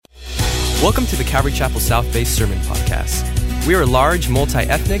Welcome to the Calvary Chapel South Bay Sermon Podcast. We are a large,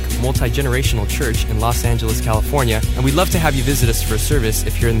 multi-ethnic, multi-generational church in Los Angeles, California, and we'd love to have you visit us for a service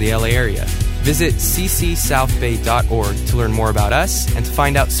if you're in the LA area. Visit ccsouthbay.org to learn more about us and to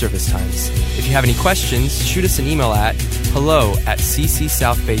find out service times. If you have any questions, shoot us an email at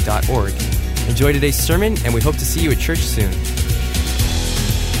hello@ccsouthbay.org. Enjoy today's sermon, and we hope to see you at church soon.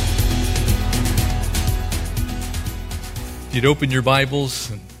 You'd open your Bibles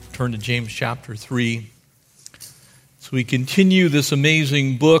and turn to James chapter 3. So we continue this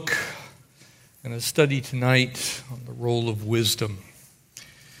amazing book and a study tonight on the role of wisdom.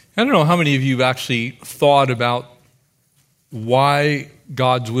 I don't know how many of you have actually thought about why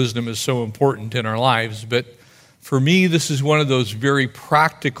God's wisdom is so important in our lives, but for me, this is one of those very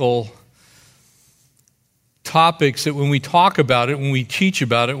practical topics that when we talk about it, when we teach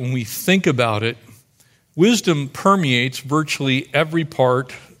about it, when we think about it, wisdom permeates virtually every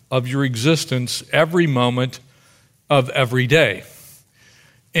part of your existence, every moment of every day.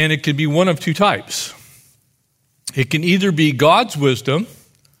 And it can be one of two types. It can either be God's wisdom,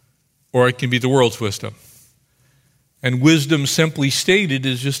 or it can be the world's wisdom. And wisdom, simply stated,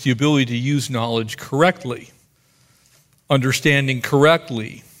 is just the ability to use knowledge correctly, understanding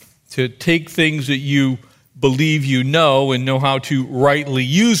correctly, to take things that you believe you know and know how to rightly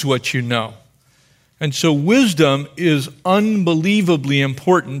use what you know. And so wisdom is unbelievably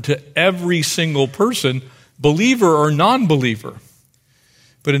important to every single person, believer or non-believer.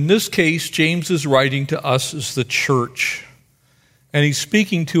 But in this case, James is writing to us as the church. And he's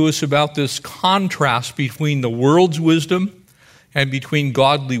speaking to us about this contrast between the world's wisdom and between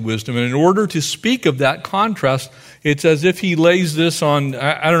godly wisdom. And in order to speak of that contrast, it's as if he lays this on,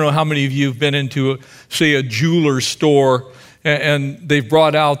 I don't know how many of you have been into, say, a jeweler's store, and they've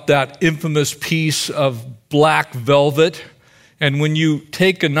brought out that infamous piece of black velvet. And when you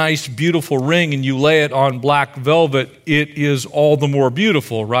take a nice, beautiful ring and you lay it on black velvet, it is all the more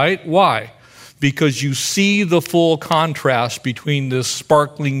beautiful, right? Why? Because you see the full contrast between this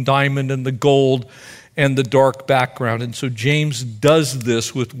sparkling diamond and the gold and the dark background. And so James does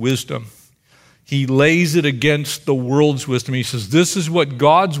this with wisdom. He lays it against the world's wisdom. He says, this is what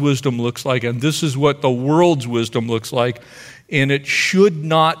God's wisdom looks like, and this is what the world's wisdom looks like. And it should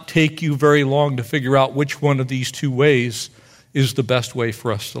not take you very long to figure out which one of these two ways is the best way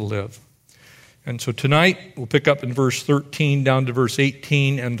for us to live. And so tonight, we'll pick up in verse 13 down to verse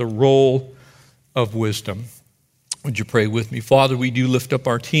 18 and the role of wisdom. Would you pray with me? Father, we do lift up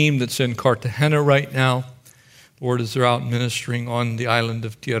our team that's in Cartagena right now. Lord, as they're out ministering on the island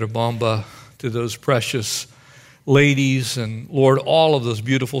of Tierra Bamba to those precious ladies and, Lord, all of those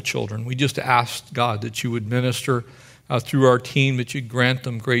beautiful children. We just ask, God, that you would minister through our team, that you'd grant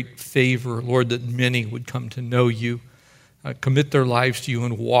them great favor, Lord, that many would come to know you, commit their lives to you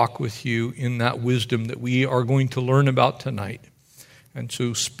and walk with you in that wisdom that we are going to learn about tonight. And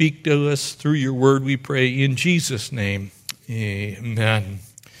so speak to us through your word, we pray, in Jesus' name. Amen.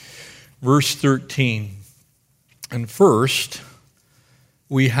 Verse 13. And first,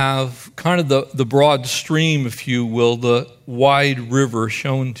 we have kind of the broad stream, if you will, the wide river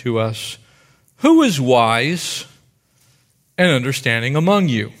shown to us. Who is wise and understanding among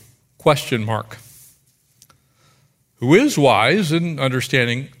you? Question mark. Who is wise and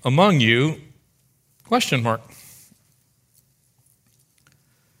understanding among you? Question mark.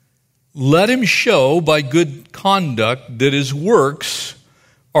 Let him show by good conduct that his works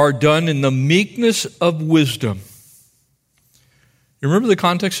are done in the meekness of wisdom. You remember the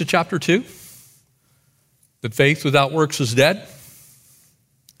context of chapter 2? That faith without works is dead?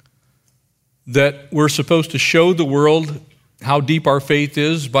 That we're supposed to show the world how deep our faith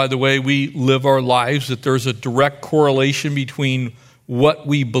is by the way we live our lives, that there's a direct correlation between what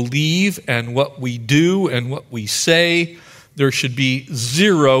we believe and what we do and what we say. There should be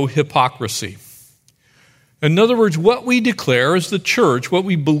zero hypocrisy. In other words, what we declare as the church, what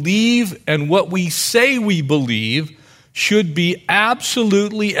we believe and what we say we believe should be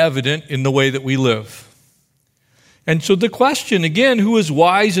absolutely evident in the way that we live. And so the question, again, who is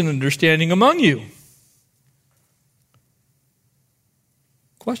wise and understanding among you?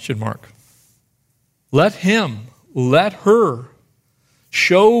 Question mark. Let him, let her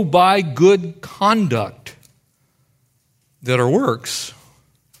show by good conduct that our works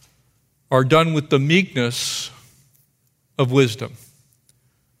are done with the meekness of wisdom.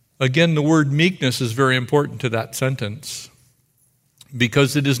 Again, the word meekness is very important to that sentence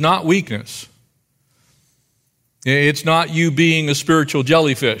because it is not weakness. It's not you being a spiritual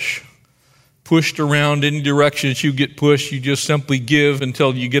jellyfish, pushed around any direction that you get pushed. You just simply give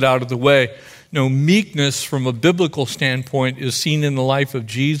until you get out of the way. No, meekness from a biblical standpoint is seen in the life of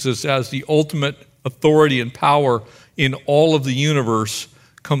Jesus as the ultimate authority and power in all of the universe,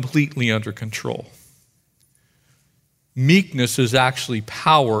 completely under control. Meekness is actually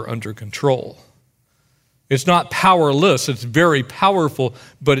power under control. It's not powerless, it's very powerful,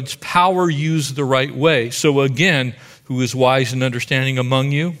 but it's power used the right way. So again, who is wise and understanding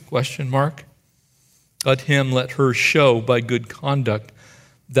among you? ? Let her show by good conduct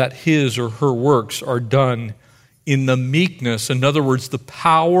that his or her works are done in the meekness, in other words, the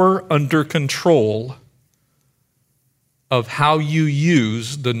power under control of how you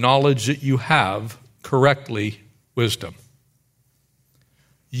use the knowledge that you have correctly, wisdom.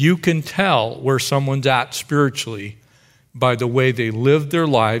 You can tell where someone's at spiritually by the way they live their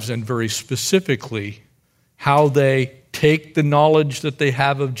lives, and very specifically how they take the knowledge that they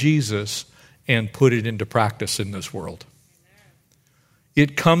have of Jesus and put it into practice in this world.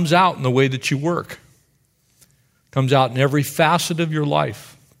 It comes out in the way that you work. It comes out in every facet of your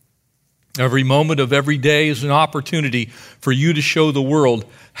life. Every moment of every day is an opportunity for you to show the world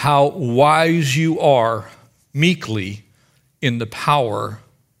how wise you are meekly in the power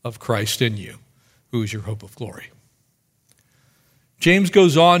of Christ in you, who is your hope of glory. James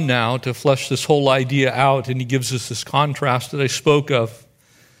goes on now to flesh this whole idea out, and he gives us this contrast that I spoke of.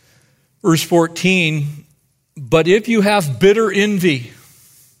 Verse 14, but if you have bitter envy,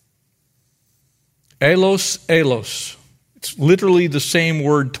 elos, it's literally the same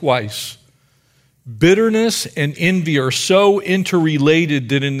word twice. Bitterness and envy are so interrelated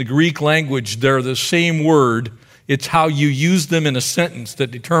that in the Greek language they're the same word. It's how you use them in a sentence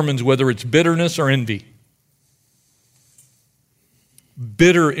that determines whether it's bitterness or envy.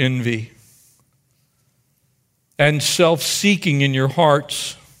 Bitter envy and self-seeking in your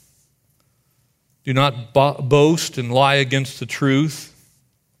hearts. Do not boast and lie against the truth.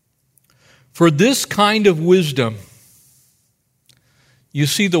 For this kind of wisdom, you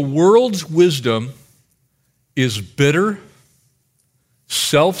see, the world's wisdom is bitter,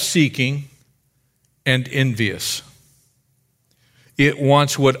 self-seeking, and envious. It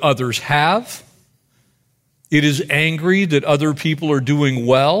wants what others have. It is angry that other people are doing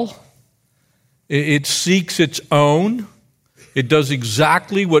well. It seeks its own. It does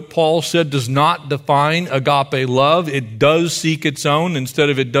exactly what Paul said does not define agape love. It does seek its own instead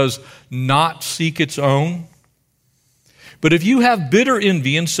of it does not seek its own. But if you have bitter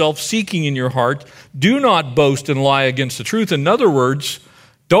envy and self-seeking in your heart, do not boast and lie against the truth. In other words,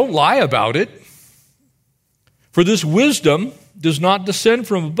 don't lie about it. For this wisdom does not descend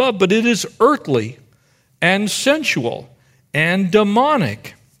from above, but it is earthly and sensual and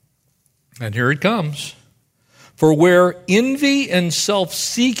demonic. And here it comes. For where envy and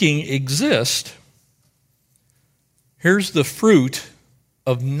self-seeking exist, here's the fruit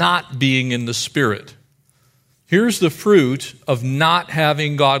of not being in the Spirit. Here's the fruit of not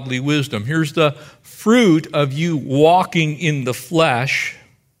having godly wisdom. Here's the fruit of you walking in the flesh.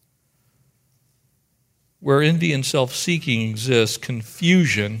 Where envy and self-seeking exist,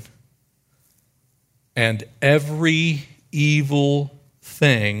 confusion and every evil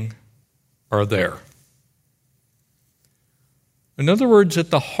thing are there. In other words,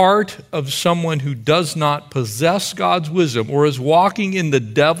 at the heart of someone who does not possess God's wisdom or is walking in the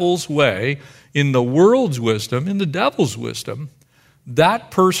devil's way, in the world's wisdom, in the devil's wisdom,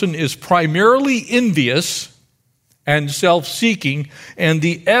 that person is primarily envious and self-seeking, and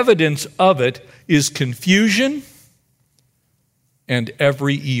the evidence of it is confusion and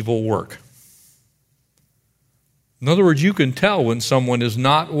every evil work. In other words, you can tell when someone is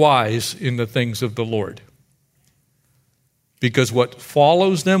not wise in the things of the Lord. Because what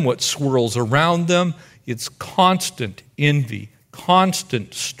follows them, what swirls around them, it's constant envy,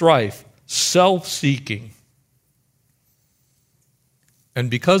 constant strife, self-seeking. And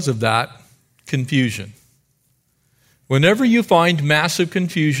because of that, confusion. Whenever you find massive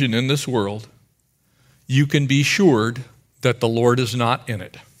confusion in this world, you can be assured that the Lord is not in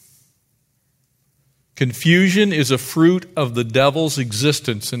it. Confusion is a fruit of the devil's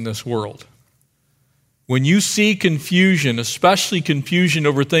existence in this world. When you see confusion, especially confusion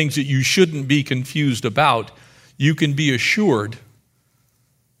over things that you shouldn't be confused about, you can be assured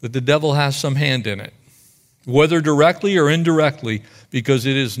that the devil has some hand in it, whether directly or indirectly, because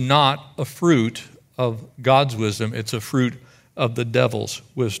it is not a fruit of God's wisdom, it's a fruit of the devil's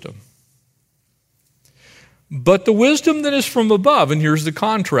wisdom. But the wisdom that is from above, and here's the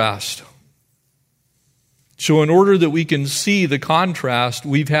contrast. So in order that we can see the contrast,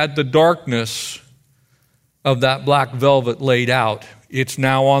 we've had the darkness of that black velvet laid out. It's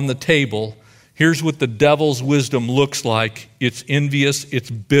now on the table. Here's what the devil's wisdom looks like. It's envious,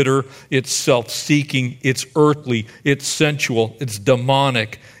 it's bitter, it's self-seeking, it's earthly, it's sensual, it's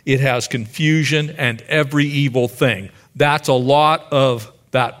demonic. It has confusion and every evil thing. That's a lot of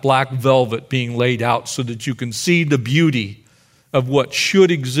that black velvet being laid out so that you can see the beauty of what should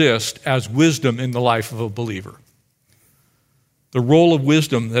exist as wisdom in the life of a believer. The role of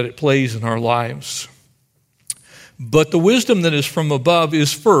wisdom that it plays in our lives. But the wisdom that is from above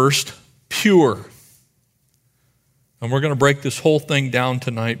is first pure. And we're going to break this whole thing down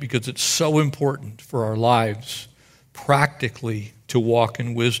tonight because it's so important for our lives practically to walk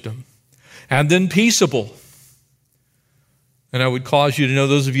in wisdom. And then peaceable. And I would cause you to know,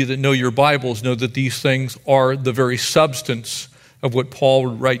 those of you that know your Bibles, know that these things are the very substance of what Paul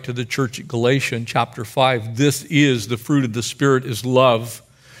would write to the church at Galatia in chapter 5. This is the fruit of the Spirit is love.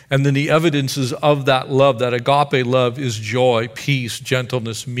 And then the evidences of that love, that agape love, is joy, peace,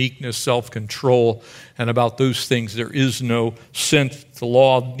 gentleness, meekness, self-control. And about those things there is no sin. The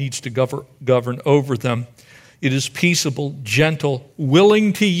law needs to govern over them. It is peaceable, gentle,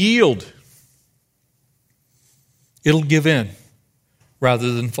 willing to yield. It'll give in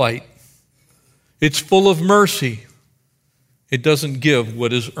rather than fight. It's full of mercy. It doesn't give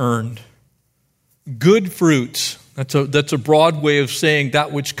what is earned. Good fruits. That's a broad way of saying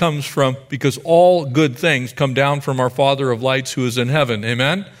that which comes from, because all good things come down from our Father of lights who is in heaven.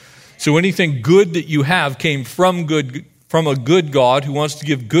 Amen? So anything good that you have came from a good God who wants to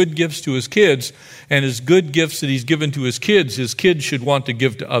give good gifts to his kids, and his good gifts that he's given to his kids should want to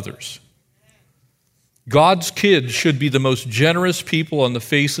give to others. God's kids should be the most generous people on the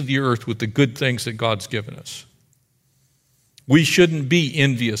face of the earth with the good things that God's given us. We shouldn't be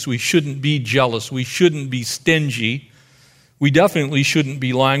envious. We shouldn't be jealous. We shouldn't be stingy. We definitely shouldn't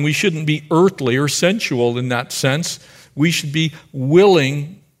be lying. We shouldn't be earthly or sensual in that sense. We should be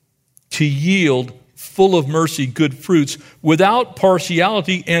willing to yield, full of mercy, good fruits, without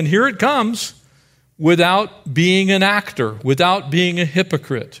partiality, and here it comes, without being an actor, without being a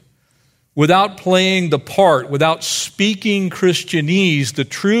hypocrite, without playing the part, without speaking Christianese. The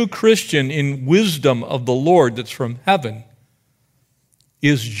true Christian in wisdom of the Lord that's from heaven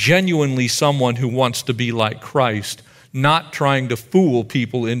is genuinely someone who wants to be like Christ, not trying to fool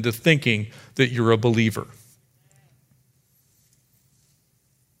people into thinking that you're a believer.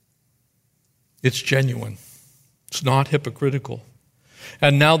 It's genuine. It's not hypocritical.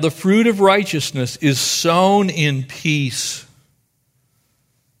 And now the fruit of righteousness is sown in peace.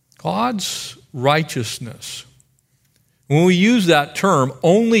 God's righteousness. When we use that term,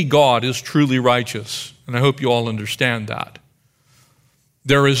 only God is truly righteous. And I hope you all understand that.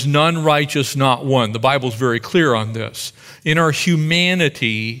 There is none righteous, not one. The Bible's very clear on this. In our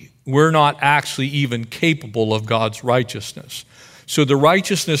humanity, we're not actually even capable of God's righteousness. So the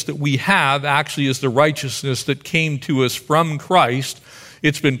righteousness that we have actually is the righteousness that came to us from Christ.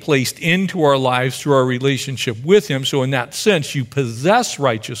 It's been placed into our lives through our relationship with him. So in that sense, you possess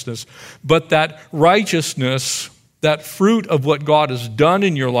righteousness. But that righteousness, that fruit of what God has done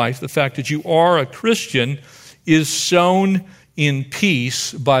in your life, the fact that you are a Christian, is sown in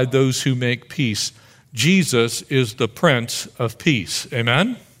peace by those who make peace. Jesus is the Prince of Peace.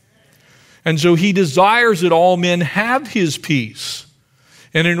 Amen? And so he desires that all men have his peace.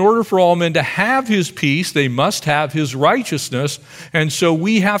 And in order for all men to have his peace, they must have his righteousness. And so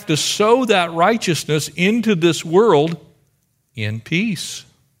we have to sow that righteousness into this world in peace.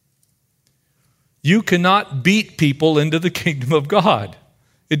 You cannot beat people into the kingdom of God.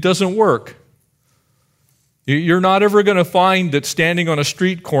 It doesn't work. You're not ever going to find that standing on a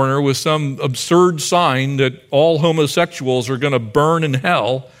street corner with some absurd sign that all homosexuals are going to burn in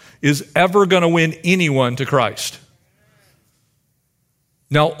hell is ever going to win anyone to Christ.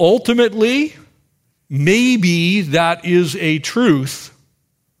 Now, ultimately, maybe that is a truth,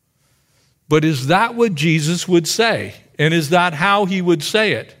 but is that what Jesus would say? And is that how he would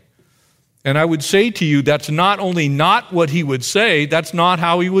say it? And I would say to you, that's not only not what he would say, that's not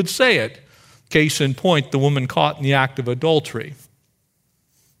how he would say it. Case in point, the woman caught in the act of adultery.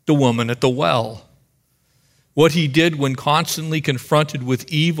 The woman at the well. What he did when constantly confronted with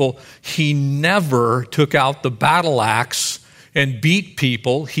evil, he never took out the battle axe and beat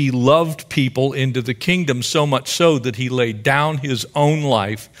people. He loved people into the kingdom, so much so that he laid down his own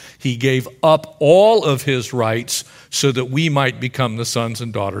life. He gave up all of his rights so that we might become the sons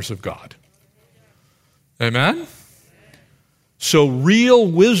and daughters of God. Amen? So real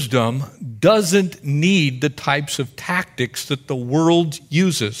wisdom doesn't need the types of tactics that the world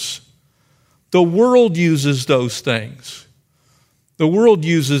uses. The world uses those things. The world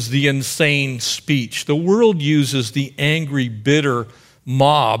uses the insane speech. The world uses the angry, bitter,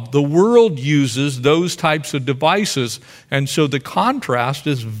 mob. The world uses those types of devices, and so the contrast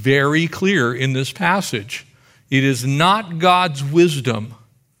is very clear in this passage. It is not God's wisdom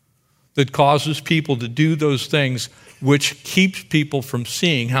that causes people to do those things which keeps people from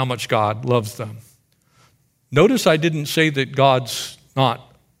seeing how much God loves them. Notice I didn't say that God's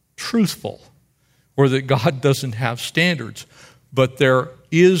not truthful or that God doesn't have standards, but there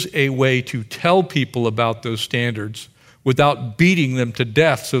is a way to tell people about those standards without beating them to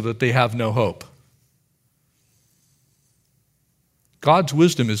death so that they have no hope. God's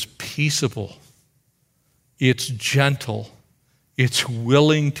wisdom is peaceable. It's gentle. It's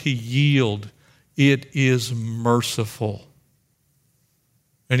willing to yield. It is merciful.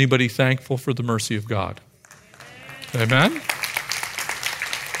 Anybody thankful for the mercy of God? Amen?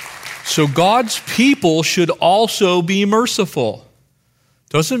 So God's people should also be merciful.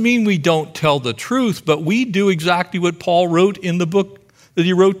 Doesn't mean we don't tell the truth, but we do exactly what Paul wrote in the book that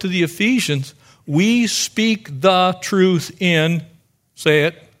he wrote to the Ephesians. We speak the truth in, say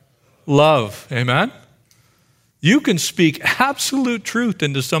it, love. Amen? You can speak absolute truth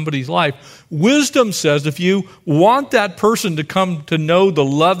into somebody's life. Wisdom says if you want that person to come to know the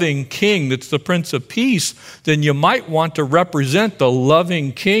loving King that's the Prince of Peace, then you might want to represent the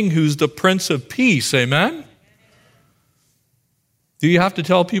loving King who's the Prince of Peace. Amen? Do you have to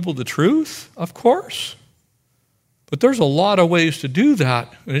tell people the truth? Of course. But there's a lot of ways to do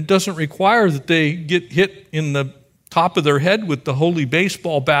that, and it doesn't require that they get hit in the top of their head with the holy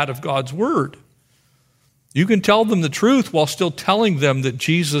baseball bat of God's Word. You can tell them the truth while still telling them that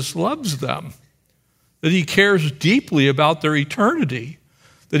Jesus loves them, that he cares deeply about their eternity,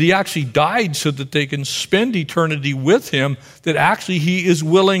 that he actually died so that they can spend eternity with him, that actually he is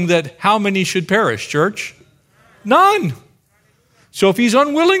willing that how many should perish, church? None. So if he's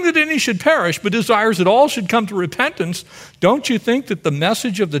unwilling that any should perish, but desires that all should come to repentance, don't you think that the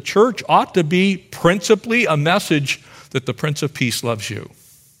message of the church ought to be principally a message that the Prince of Peace loves you?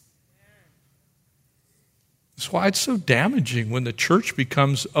 That's why it's so damaging when the church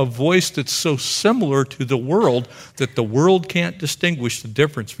becomes a voice that's so similar to the world that the world can't distinguish the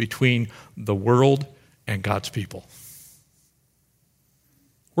difference between the world and God's people.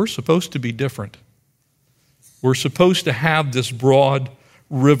 We're supposed to be different. We're supposed to have this broad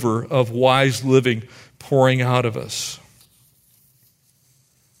river of wise living pouring out of us.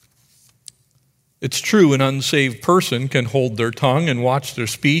 It's true, an unsaved person can hold their tongue and watch their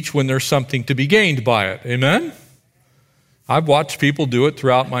speech when there's something to be gained by it. Amen? I've watched people do it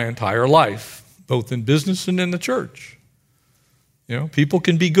throughout my entire life, both in business and in the church. You know, people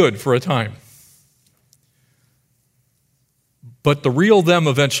can be good for a time. But the real them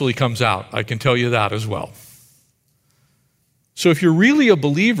eventually comes out. I can tell you that as well. So if you're really a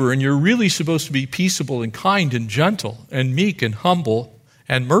believer and you're really supposed to be peaceable and kind and gentle and meek and humble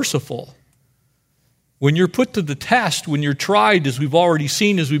and merciful, when you're put to the test, when you're tried, as we've already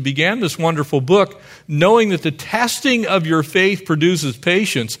seen as we began this wonderful book, knowing that the testing of your faith produces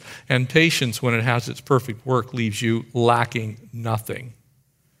patience, and patience, when it has its perfect work, leaves you lacking nothing,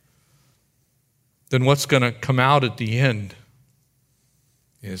 then what's going to come out at the end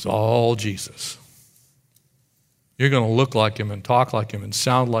is all Jesus. You're going to look like him and talk like him and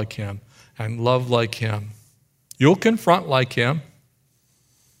sound like him and love like him. You'll confront like him.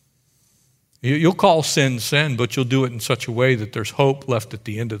 You'll call sin, sin, but you'll do it in such a way that there's hope left at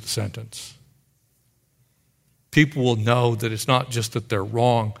the end of the sentence. People will know that it's not just that they're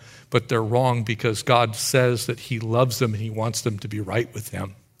wrong, but they're wrong because God says that he loves them and he wants them to be right with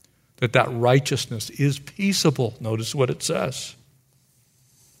him. That righteousness is peaceable. Notice what it says.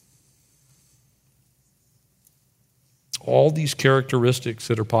 All these characteristics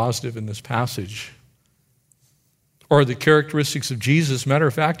that are positive in this passage are the characteristics of Jesus. Matter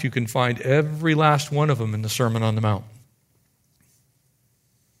of fact, you can find every last one of them in the Sermon on the Mount.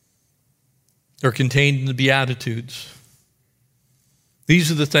 They're contained in the Beatitudes. These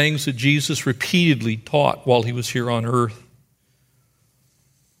are the things that Jesus repeatedly taught while he was here on earth.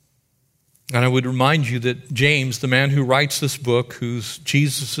 And I would remind you that James, the man who writes this book, who's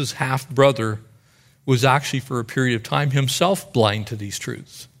Jesus' half-brother, was actually for a period of time himself blind to these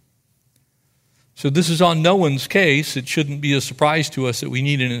truths. So this is on no one's case. It shouldn't be a surprise to us that we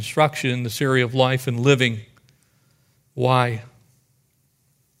need an instruction in this area of life and living. Why?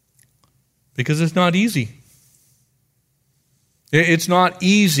 Because it's not easy. It's not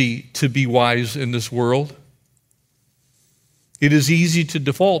easy to be wise in this world. It is easy to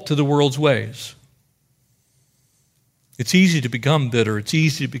default to the world's ways. It's easy to become bitter. It's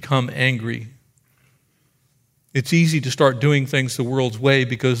easy to become angry. It's easy to start doing things the world's way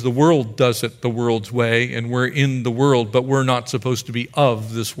because the world does it the world's way, and we're in the world, but we're not supposed to be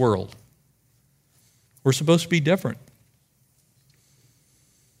of this world. We're supposed to be different.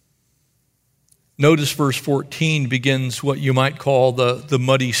 Notice verse 14 begins what you might call the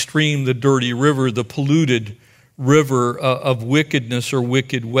muddy stream, the dirty river, the polluted river of wickedness or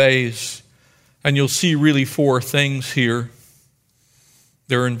wicked ways. And you'll see really four things here.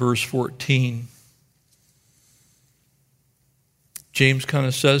 There in verse 14. James kind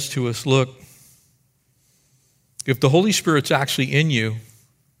of says to us, look, if the Holy Spirit's actually in you,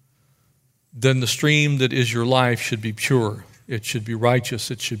 then the stream that is your life should be pure. It should be righteous.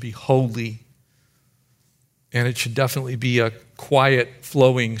 It should be holy. And it should definitely be a quiet,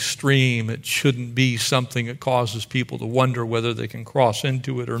 flowing stream. It shouldn't be something that causes people to wonder whether they can cross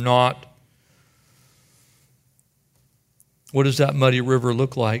into it or not. What does that muddy river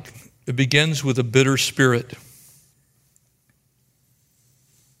look like? It begins with a bitter spirit.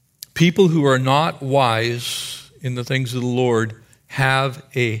 People who are not wise in the things of the Lord have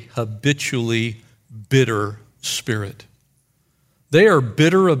a habitually bitter spirit. They are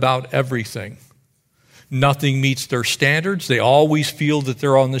bitter about everything. Nothing meets their standards. They always feel that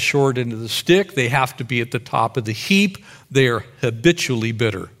they're on the short end of the stick. They have to be at the top of the heap. They are habitually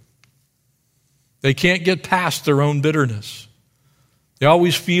bitter. They can't get past their own bitterness. They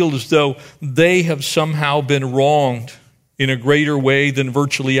always feel as though they have somehow been wronged in a greater way than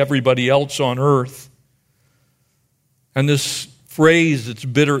virtually everybody else on earth. And this phrase that's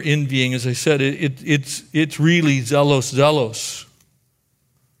bitter envying, as I said, it's really zealous.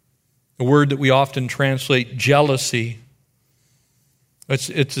 A word that we often translate jealousy. It's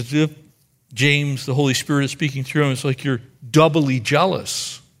as if James, the Holy Spirit, is speaking through him. It's like you're doubly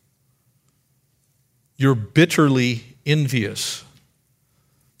jealous. You're bitterly envious.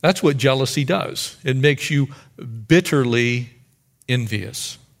 That's what jealousy does. It makes you bitterly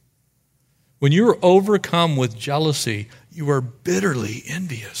envious. When you're overcome with jealousy, you are bitterly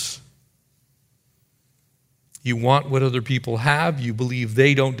envious. You want what other people have. You believe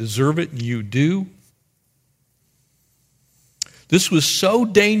they don't deserve it, and you do. This was so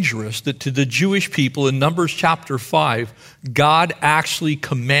dangerous that to the Jewish people in Numbers chapter 5, God actually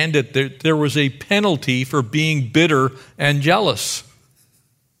commanded that there was a penalty for being bitter and jealous.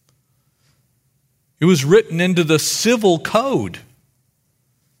 It was written into the civil code.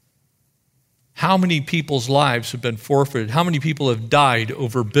 How many people's lives have been forfeited? How many people have died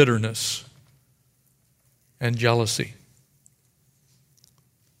over bitterness and jealousy?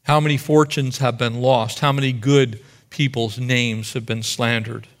 How many fortunes have been lost? How many good people's names have been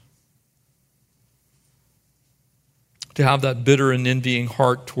slandered? To have that bitter and envying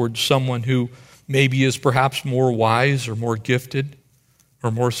heart towards someone who maybe is perhaps more wise or more gifted or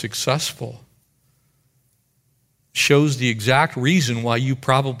more successful shows the exact reason why you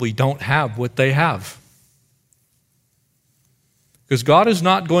probably don't have what they have. Because God is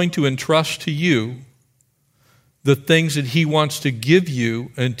not going to entrust to you the things that He wants to give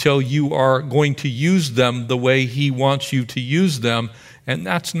you until you are going to use them the way He wants you to use them, and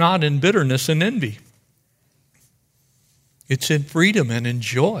that's not in bitterness and envy. It's in freedom and in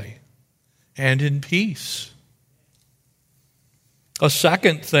joy and in peace. A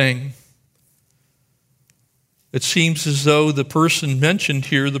second thing, it seems as though the person mentioned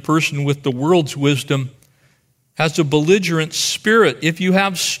here, the person with the world's wisdom, has a belligerent spirit. If you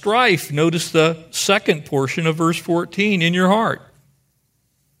have strife, notice the second portion of verse 14, in your heart.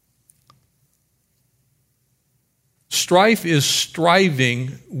 Strife is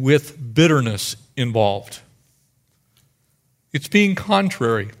striving with bitterness involved. It's being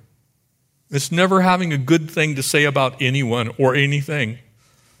contrary. It's never having a good thing to say about anyone or anything.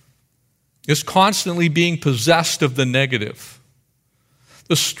 It's constantly being possessed of the negative.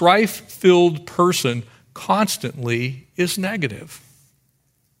 The strife-filled person constantly is negative.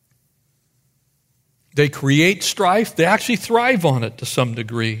 They create strife. They actually thrive on it to some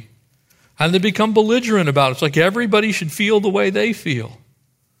degree. And they become belligerent about it. It's like everybody should feel the way they feel.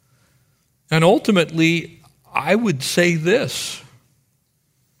 And ultimately, I would say this,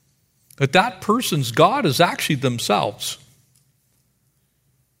 that person's God is actually themselves.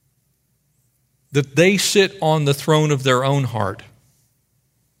 That they sit on the throne of their own heart.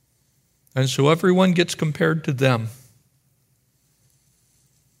 And so everyone gets compared to them.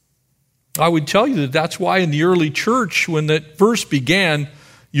 I would tell you that that's why in the early church, when that first began,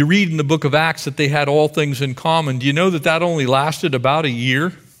 you read in the book of Acts that they had all things in common. Do you know that only lasted about a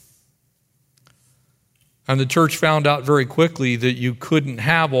year? And the church found out very quickly that you couldn't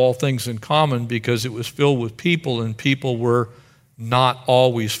have all things in common because it was filled with people, and people were not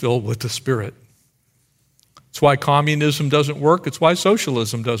always filled with the Spirit. It's why communism doesn't work. It's why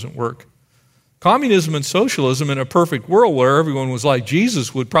socialism doesn't work. Communism and socialism in a perfect world where everyone was like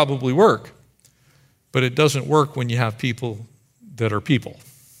Jesus would probably work. But it doesn't work when you have people that are people.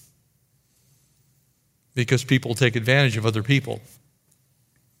 Because people take advantage of other people.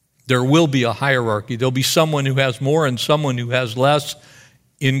 There will be a hierarchy. There'll be someone who has more and someone who has less.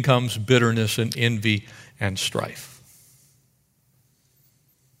 In comes bitterness and envy and strife.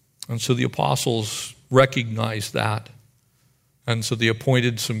 And so the apostles recognized that. And so they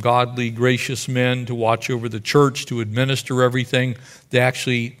appointed some godly, gracious men to watch over the church, to administer everything. They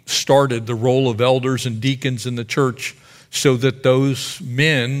actually started the role of elders and deacons in the church so that those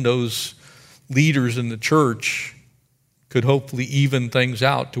men, those leaders in the church, could hopefully even things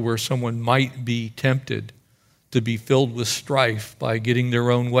out to where someone might be tempted to be filled with strife by getting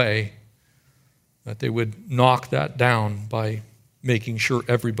their own way, that they would knock that down by making sure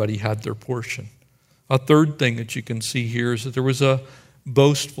everybody had their portion. A third thing that you can see here is that there was a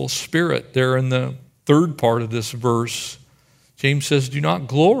boastful spirit there in the third part of this verse. James says, do not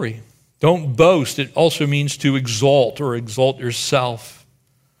glory. Don't boast. It also means to exalt or exalt yourself.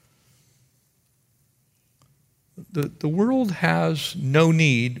 The world has no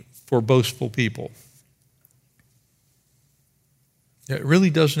need for boastful people. It really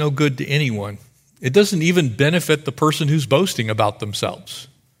does no good to anyone. It doesn't even benefit the person who's boasting about themselves.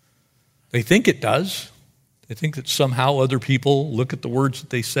 They think it does. They think that somehow other people look at the words that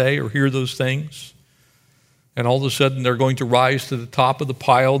they say or hear those things, and all of a sudden they're going to rise to the top of the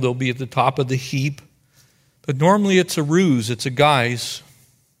pile. They'll be at the top of the heap. But normally it's a ruse. It's a guise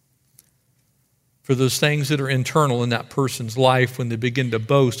for those things that are internal in that person's life. When they begin to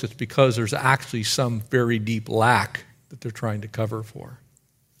boast, it's because there's actually some very deep lack that they're trying to cover for.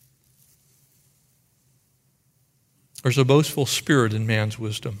 There's a boastful spirit in man's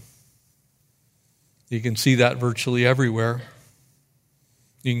wisdom. You can see that virtually everywhere.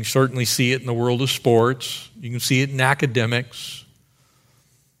 You can certainly see it in the world of sports. You can see it in academics.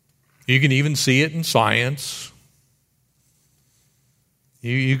 You can even see it in science.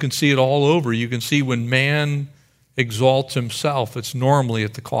 You can see it all over. You can see when man exalts himself, it's normally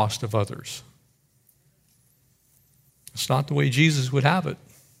at the cost of others. It's not the way Jesus would have it.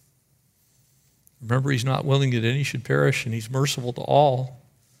 Remember, he's not willing that any should perish, and he's merciful to all.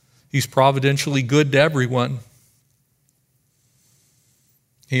 He's providentially good to everyone.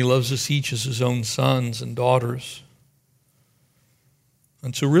 He loves us each as his own sons and daughters.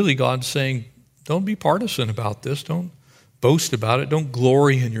 And so really God's saying, don't be partisan about this. Don't boast about it. Don't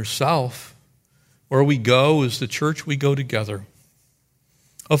glory in yourself. Where we go as the church, we go together.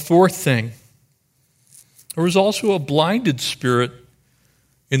 A fourth thing, there was also a blinded spirit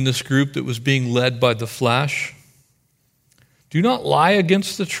in this group that was being led by the flesh. Do not lie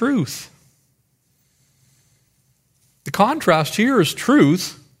against the truth. The contrast here is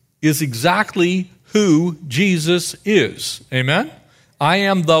truth is exactly who Jesus is. Amen? I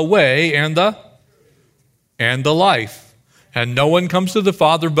am the way and the life. And no one comes to the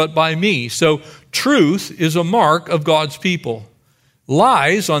Father but by me. So truth is a mark of God's people.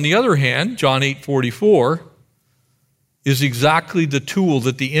 Lies, on the other hand, John 8:44, is exactly the tool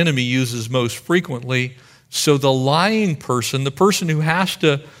that the enemy uses most frequently. So the lying person, the person who has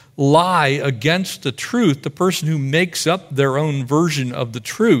to lie against the truth, the person who makes up their own version of the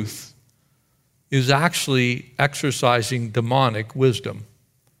truth, is actually exercising demonic wisdom.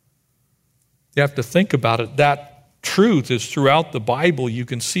 You have to think about it. That truth is throughout the Bible. You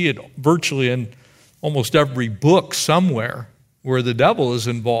can see it virtually in almost every book somewhere where the devil is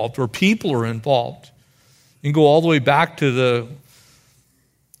involved, where people are involved. You can go all the way back to the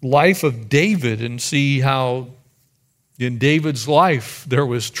life of David and see how in David's life there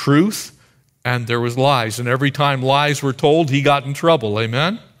was truth and there was lies. And every time lies were told, he got in trouble.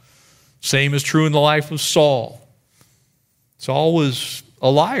 Amen? Same is true in the life of Saul. Saul was a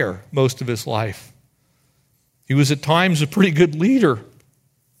liar most of his life. He was at times a pretty good leader,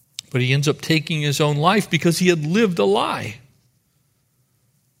 but he ends up taking his own life because he had lived a lie.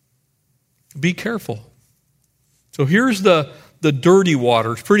 Be careful. So here's the dirty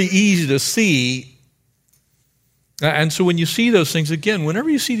water. It's pretty easy to see. And so when you see those things, again, whenever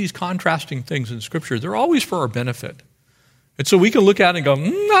you see these contrasting things in Scripture, they're always for our benefit. And so we can look at it and go, I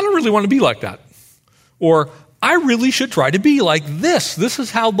don't really want to be like that. Or, I really should try to be like this. This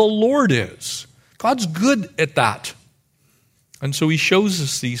is how the Lord is. God's good at that. And so he shows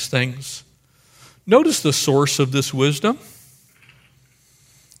us these things. Notice the source of this wisdom,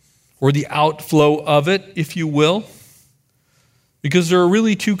 or the outflow of it, if you will. Because there are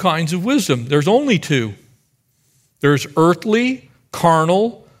really two kinds of wisdom. There's only two. There's earthly,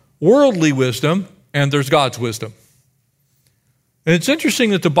 carnal, worldly wisdom, and there's God's wisdom. And it's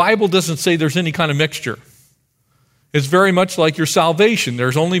interesting that the Bible doesn't say there's any kind of mixture. It's very much like your salvation.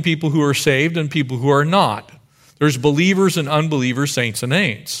 There's only people who are saved and people who are not. There's believers and unbelievers, saints and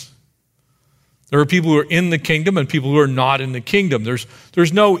ain'ts. There are people who are in the kingdom and people who are not in the kingdom.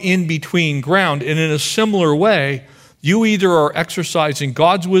 There's no in-between ground. And in a similar way, you either are exercising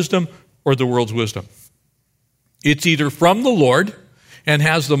God's wisdom or the world's wisdom. It's either from the Lord and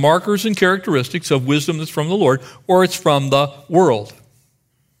has the markers and characteristics of wisdom that's from the Lord, or it's from the world.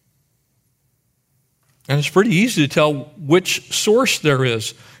 And it's pretty easy to tell which source there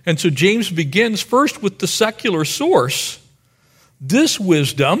is. And so James begins first with the secular source. This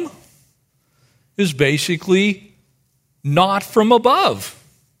wisdom is basically not from above.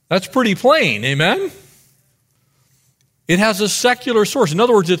 That's pretty plain, amen? It has a secular source. In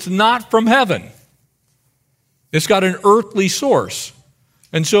other words, it's not from heaven. It's got an earthly source.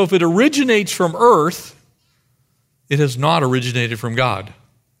 And so if it originates from earth, it has not originated from God.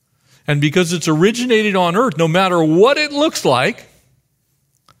 And because it's originated on earth, no matter what it looks like,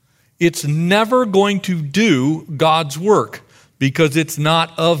 it's never going to do God's work because it's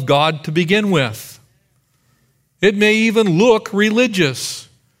not of God to begin with. It may even look religious.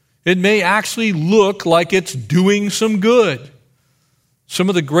 It may actually look like it's doing some good. Some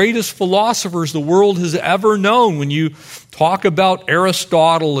of the greatest philosophers the world has ever known, when you talk about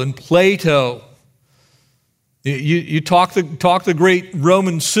Aristotle and Plato, you talk the great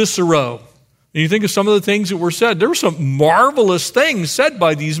Roman Cicero, and you think of some of the things that were said. There were some marvelous things said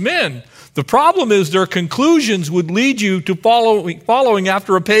by these men. The problem is their conclusions would lead you to following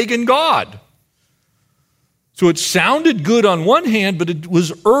after a pagan god. So it sounded good on one hand, but it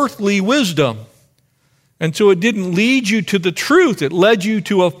was earthly wisdom. And so it didn't lead you to the truth. It led you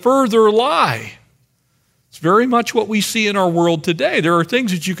to a further lie. It's very much what we see in our world today. There are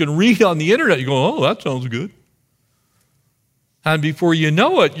things that you can read on the internet. You go, oh, that sounds good. And before you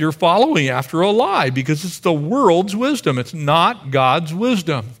know it, you're following after a lie because it's the world's wisdom. It's not God's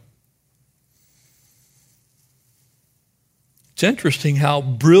wisdom. It's interesting how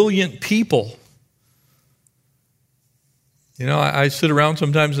brilliant people, I sit around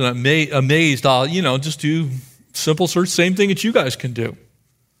sometimes and I'm amazed. I'll, just do simple search, same thing that you guys can do.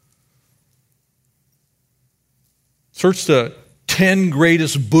 Search the 10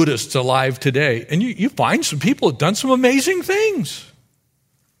 greatest Buddhists alive today, and you find some people that have done some amazing things.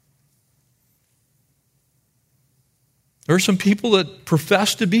 There are some people that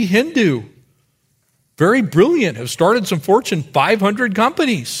profess to be Hindu, very brilliant, have started some Fortune 500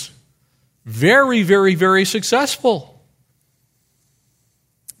 companies, very, very, very successful.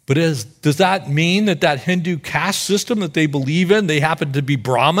 But does that mean that Hindu caste system that they believe in, they happen to be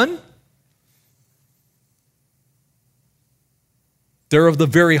Brahmin? They're of the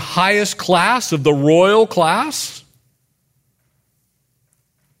very highest class, of the royal class?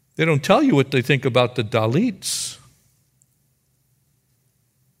 They don't tell you what they think about the Dalits.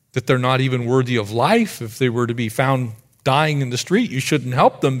 That they're not even worthy of life. If they were to be found dying in the street, you shouldn't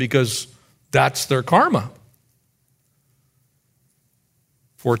help them because that's their karma.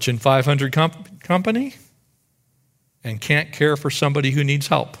 Fortune 500 company, and can't care for somebody who needs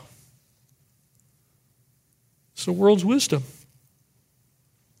help. It's the world's wisdom.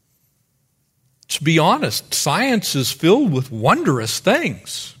 To be honest, science is filled with wondrous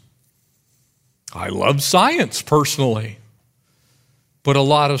things. I love science personally, but a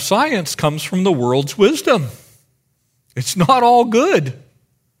lot of science comes from the world's wisdom. It's not all good. I'll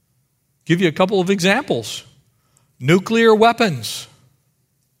give you a couple of examples. Nuclear weapons.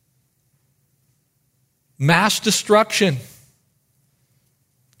 Mass destruction,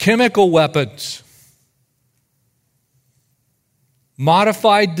 chemical weapons,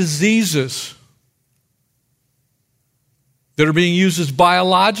 modified diseases that are being used as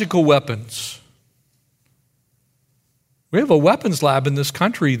biological weapons. We have a weapons lab in this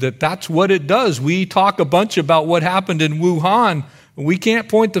country that's what it does. We talk a bunch about what happened in Wuhan, and we can't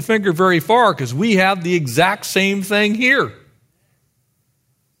point the finger very far because we have the exact same thing here.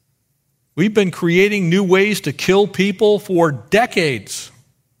 We've been creating new ways to kill people for decades.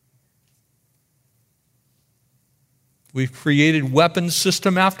 We've created weapons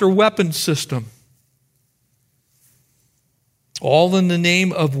system after weapons system. All in the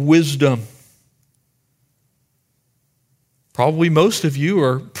name of wisdom. Probably most of you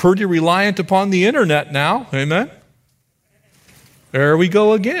are pretty reliant upon the internet now. Amen? There we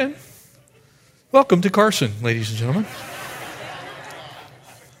go again. Welcome to Carson, ladies and gentlemen.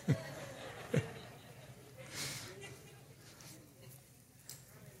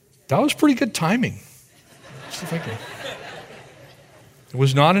 That was pretty good timing. It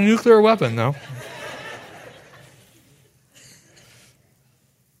was not a nuclear weapon, though.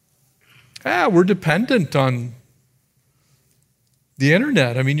 We're dependent on the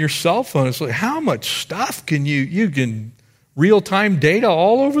internet. I mean, your cell phone is like, how much stuff can you can real-time data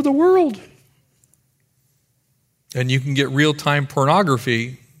all over the world. And you can get real-time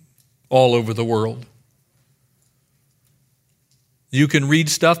pornography all over the world. You can read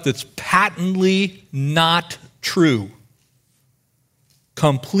stuff that's patently not true.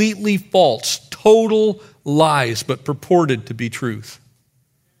 Completely false, total lies, but purported to be truth.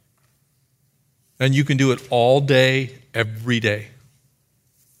 And you can do it all day, every day.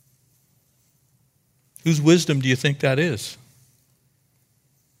 Whose wisdom do you think that is?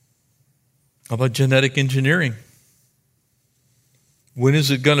 How about genetic engineering? When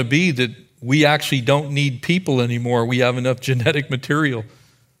is it going to be that we actually don't need people anymore? We have enough genetic material.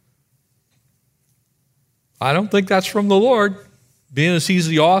 I don't think that's from the Lord. Being as He's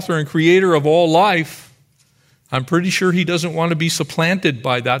the author and creator of all life, I'm pretty sure He doesn't want to be supplanted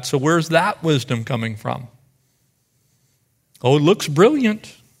by that. So where's that wisdom coming from? Oh, it looks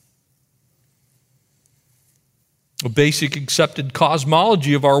brilliant. The basic accepted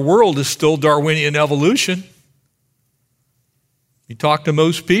cosmology of our world is still Darwinian evolution. You talk to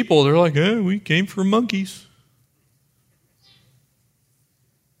most people, they're like, we came from monkeys.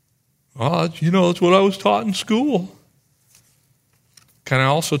 That's what I was taught in school. Can I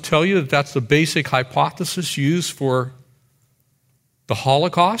also tell you that that's the basic hypothesis used for the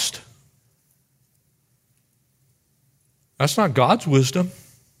Holocaust? That's not God's wisdom.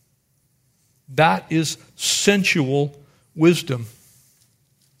 That is sensual wisdom.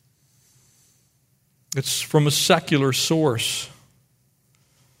 It's from a secular source.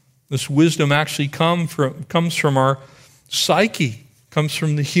 This wisdom actually comes from our psyche, comes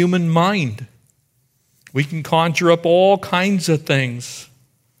from the human mind. We can conjure up all kinds of things.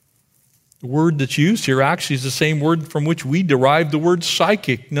 The word that's used here actually is the same word from which we derive the word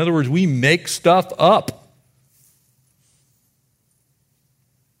psychic. In other words, we make stuff up.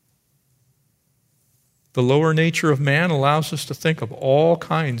 The lower nature of man allows us to think of all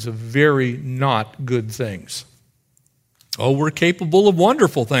kinds of very not good things. Oh, we're capable of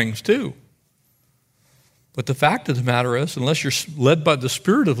wonderful things too. But the fact of the matter is, unless you're led by the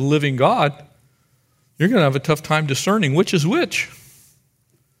Spirit of the living God, you're going to have a tough time discerning which is which.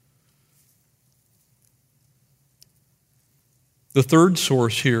 The third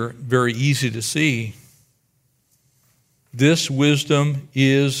source here, very easy to see. This wisdom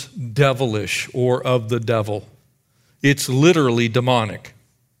is devilish or of the devil. It's literally demonic.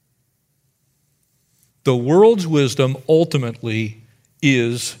 The world's wisdom ultimately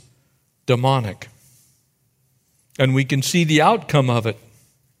is demonic. And we can see the outcome of it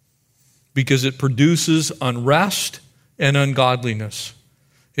because it produces unrest and ungodliness.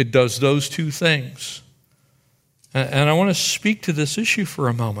 It does those two things. And I want to speak to this issue for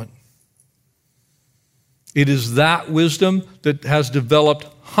a moment. It is that wisdom that has developed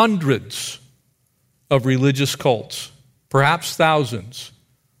hundreds of religious cults, perhaps thousands.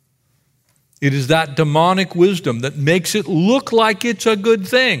 It is that demonic wisdom that makes it look like it's a good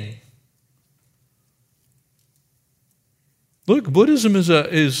thing. Look, Buddhism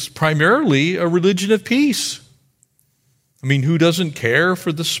is primarily a religion of peace. I mean, who doesn't care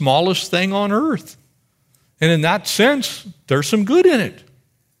for the smallest thing on earth? And in that sense, there's some good in it.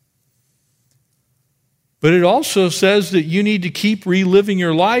 But it also says that you need to keep reliving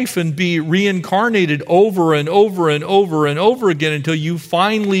your life and be reincarnated over and over and over and over again until you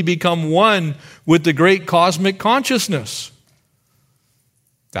finally become one with the great cosmic consciousness.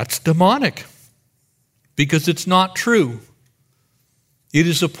 That's demonic because it's not true. It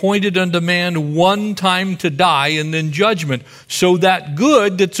is appointed unto man one time to die and then judgment. So that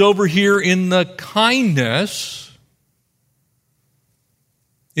good that's over here in the kindness,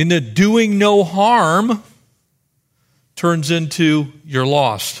 in the doing no harm, turns into you're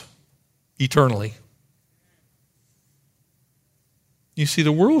lost eternally. You see,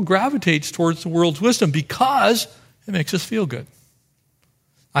 the world gravitates towards the world's wisdom because it makes us feel good.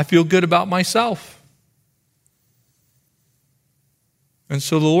 I feel good about myself. And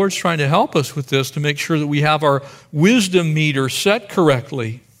so the Lord's trying to help us with this to make sure that we have our wisdom meter set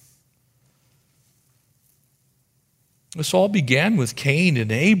correctly. This all began with Cain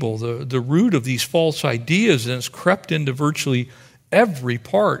and Abel, the root of these false ideas, and it's crept into virtually every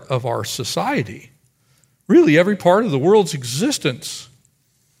part of our society. Really, every part of the world's existence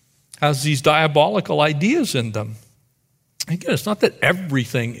has these diabolical ideas in them. Again, it's not that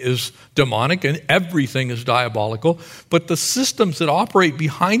everything is demonic and everything is diabolical, but the systems that operate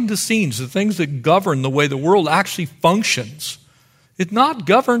behind the scenes, the things that govern the way the world actually functions, it's not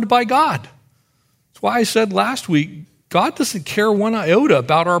governed by God. That's why I said last week, God doesn't care one iota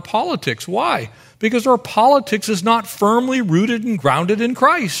about our politics. Why? Because our politics is not firmly rooted and grounded in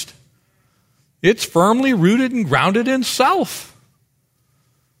Christ. It's firmly rooted and grounded in self.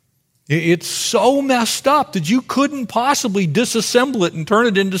 It's so messed up that you couldn't possibly disassemble it and turn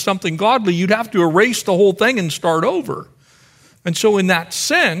it into something godly. You'd have to erase the whole thing and start over. And so in that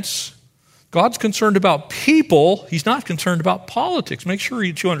sense, God's concerned about people. He's not concerned about politics. Make sure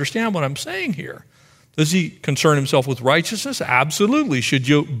you understand what I'm saying here. Does he concern himself with righteousness? Absolutely. Should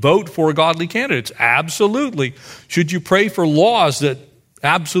you vote for godly candidates? Absolutely. Should you pray for laws that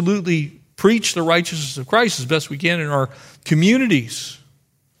absolutely preach the righteousness of Christ as best we can in our communities?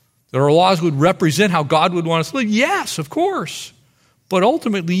 That our laws would represent how God would want us to live? Yes, of course. But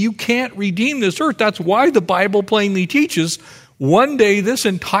ultimately, you can't redeem this earth. That's why the Bible plainly teaches one day this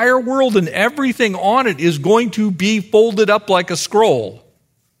entire world and everything on it is going to be folded up like a scroll.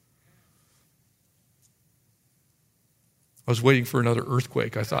 I was waiting for another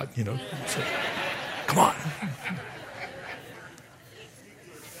earthquake. I thought, come on.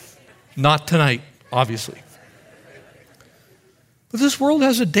 Not tonight, obviously. But this world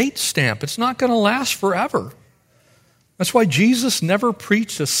has a date stamp. It's not going to last forever. That's why Jesus never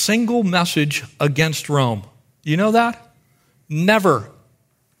preached a single message against Rome. You know that? Never.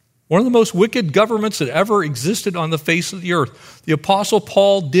 One of the most wicked governments that ever existed on the face of the earth. The Apostle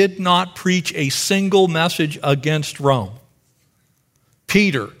Paul did not preach a single message against Rome.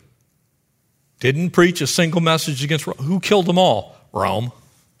 Peter didn't preach a single message against Rome. Who killed them all? Rome.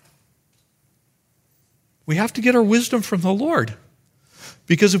 We have to get our wisdom from the Lord.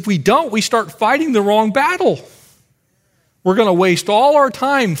 Because if we don't, we start fighting the wrong battle. We're going to waste all our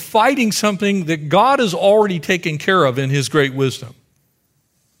time fighting something that God has already taken care of in his great wisdom.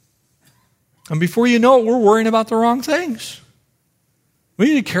 And before you know it, we're worrying about the wrong things. We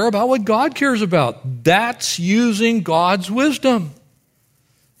need to care about what God cares about. That's using God's wisdom.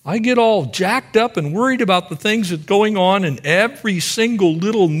 I get all jacked up and worried about the things that are going on in every single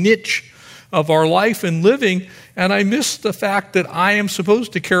little niche of our life and living, and I miss the fact that I am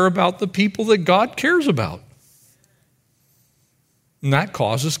supposed to care about the people that God cares about. And that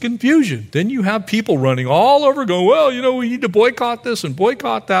causes confusion. Then you have people running all over going, well, we need to boycott this and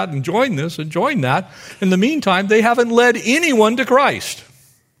boycott that and join this and join that. In the meantime, they haven't led anyone to Christ.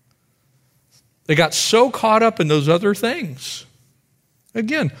 They got so caught up in those other things.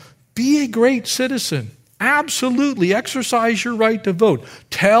 Again, be a great citizen. Absolutely exercise your right to vote.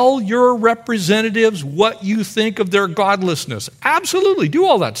 Tell your representatives what you think of their godlessness. Absolutely, do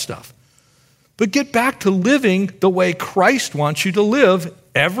all that stuff. But get back to living the way Christ wants you to live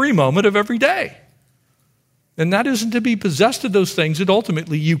every moment of every day. And that isn't to be possessed of those things that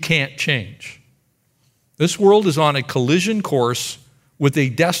ultimately you can't change. This world is on a collision course with a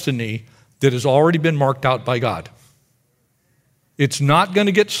destiny that has already been marked out by God. It's not going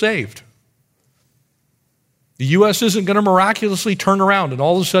to get saved. The U.S. isn't going to miraculously turn around and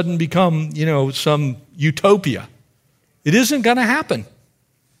all of a sudden become, some utopia. It isn't going to happen.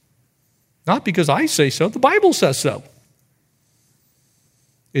 Not because I say so, the Bible says so.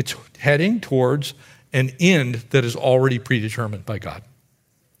 It's heading towards an end that is already predetermined by God.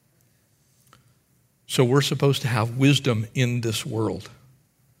 So we're supposed to have wisdom in this world.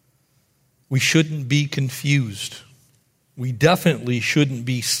 We shouldn't be confused. We definitely shouldn't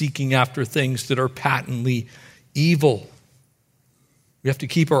be seeking after things that are patently evil. We have to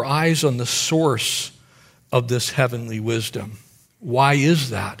keep our eyes on the source of this heavenly wisdom. Why is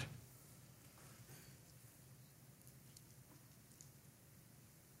that?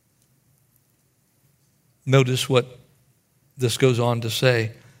 Notice what this goes on to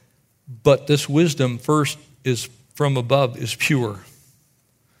say. But this wisdom first is from above, is pure.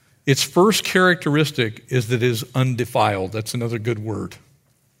 Its first characteristic is that it is undefiled. That's another good word.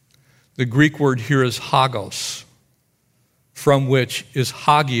 The Greek word here is hagos, from which is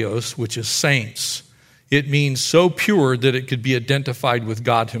hagios, which is saints. It means so pure that it could be identified with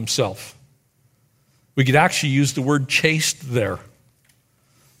God himself. We could actually use the word chaste there.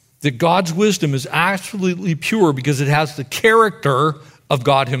 That God's wisdom is absolutely pure because it has the character of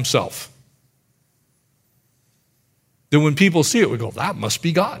God himself. That when people see it, we go, that must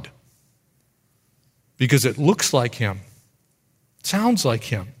be God. Because it looks like him, sounds like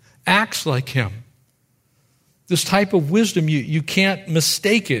him, acts like him. This type of wisdom, you can't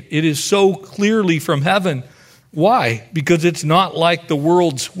mistake it. It is so clearly from heaven. Why? Because it's not like the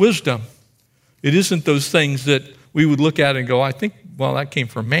world's wisdom. It isn't those things that we would look at and go, I think, well, that came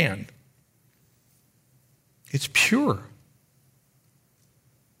from man. It's pure.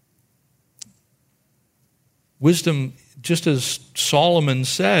 Wisdom, just as Solomon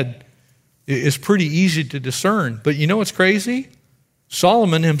said, is pretty easy to discern. But you know what's crazy?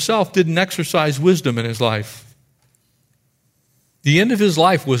 Solomon himself didn't exercise wisdom in his life. The end of his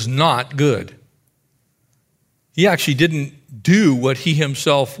life was not good. He actually didn't do what he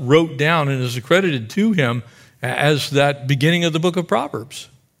himself wrote down and is accredited to him as that beginning of the book of Proverbs.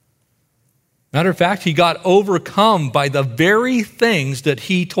 Matter of fact, he got overcome by the very things that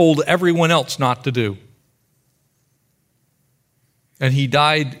he told everyone else not to do. And he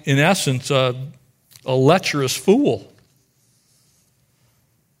died, in essence, a lecherous fool.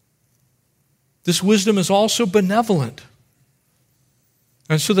 This wisdom is also benevolent.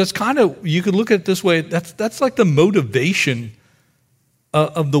 And so that's kind of, you could look at it this way, that's like the motivation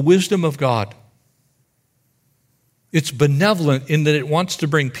of the wisdom of God. It's benevolent in that it wants to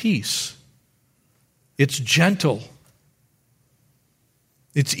bring peace. It's gentle.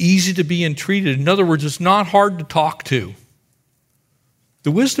 It's easy to be entreated. In other words, it's not hard to talk to.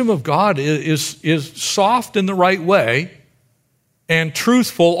 The wisdom of God is soft in the right way and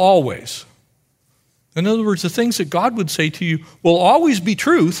truthful always. In other words, the things that God would say to you will always be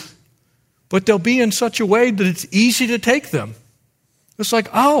truth, but they'll be in such a way that it's easy to take them. It's like,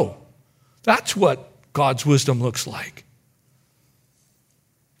 oh, that's what God's wisdom looks like.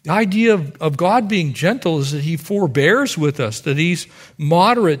 The idea of God being gentle is that he forbears with us, that he's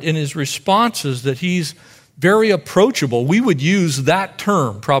moderate in his responses, that he's very approachable. We would use that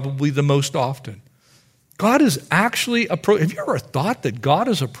term probably the most often. God is actually approachable. Have you ever thought that God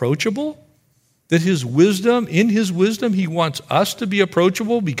is approachable? That his wisdom, in his wisdom, he wants us to be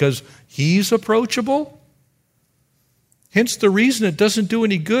approachable because he's approachable? Hence the reason it doesn't do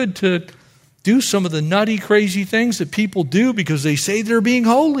any good to do some of the nutty, crazy things that people do because they say they're being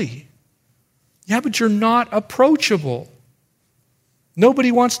holy. Yeah, but you're not approachable.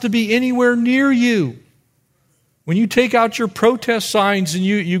 Nobody wants to be anywhere near you. When you take out your protest signs and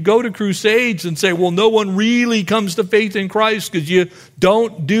you go to crusades and say, well, no one really comes to faith in Christ because you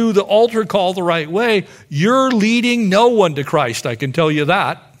don't do the altar call the right way, you're leading no one to Christ, I can tell you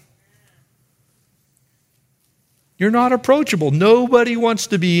that. You're not approachable. Nobody wants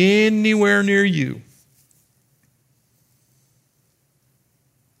to be anywhere near you.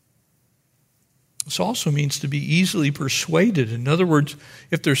 This also means to be easily persuaded. In other words,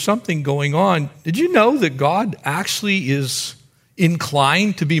 if there's something going on, did you know that God actually is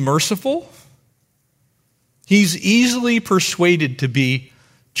inclined to be merciful? He's easily persuaded to be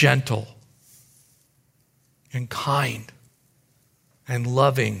gentle and kind and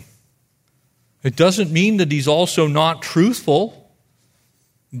loving. It doesn't mean that he's also not truthful.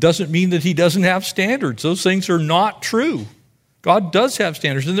 It doesn't mean that he doesn't have standards. Those things are not true. God does have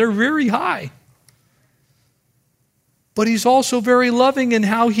standards, and they're very high. But he's also very loving in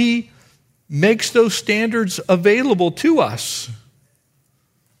how he makes those standards available to us.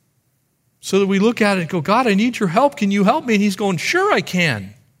 So that we look at it and go, God, I need your help. Can you help me? And he's going, sure I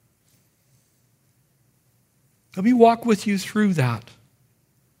can. Let me walk with you through that.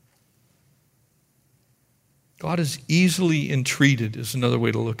 God is easily entreated is another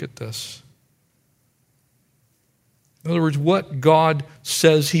way to look at this. In other words, what God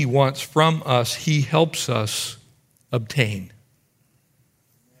says he wants from us, he helps us obtain.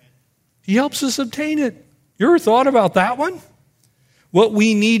 He helps us obtain it. You ever thought about that one? What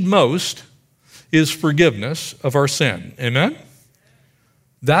we need most is forgiveness of our sin. Amen?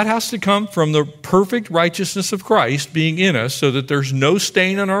 That has to come from the perfect righteousness of Christ being in us so that there's no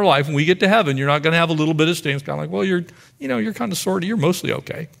stain in our life. When we get to heaven, you're not going to have a little bit of stain. It's kind of like, well, you're kind of sort of, you're mostly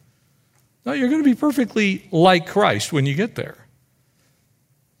okay. No, you're going to be perfectly like Christ when you get there.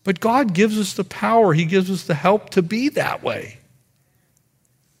 But God gives us the power. He gives us the help to be that way.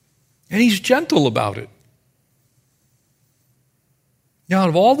 And he's gentle about it. Now, out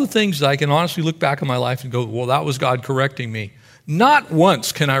of all the things that I can honestly look back on my life and go, well, that was God correcting me. Not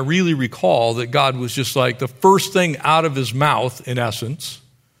once can I really recall that God was just like, the first thing out of his mouth, in essence,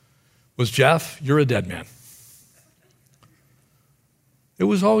 was, Jeff, you're a dead man. It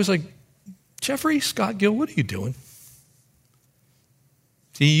was always like, Jeffrey Scott Gill, what are you doing?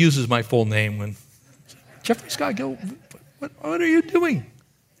 He uses my full name when, Jeffrey Scott Gill, what are you doing?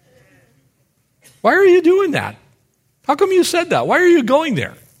 Why are you doing that? How come you said that? Why are you going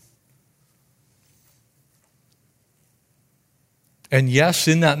there? And yes,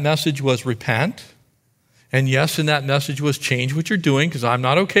 in that message was repent. And yes, in that message was change what you're doing because I'm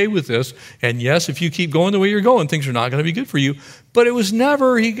not okay with this. And yes, if you keep going the way you're going, things are not going to be good for you. But it was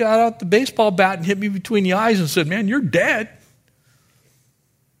never, he got out the baseball bat and hit me between the eyes and said, man, you're dead.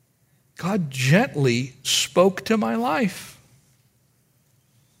 God gently spoke to my life.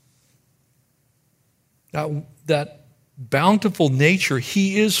 That bountiful nature,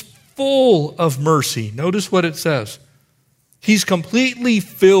 he is full of mercy. Notice what it says. He's completely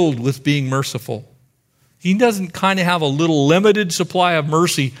filled with being merciful. He doesn't kind of have a little limited supply of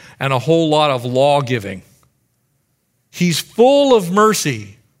mercy and a whole lot of law giving. He's full of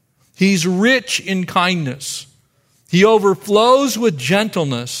mercy. He's rich in kindness. He overflows with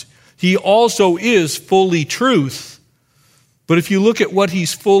gentleness. He also is fully truth. But if you look at what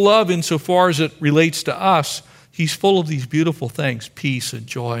he's full of insofar as it relates to us, he's full of these beautiful things, peace and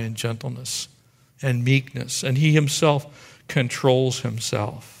joy and gentleness and meekness. And he himself controls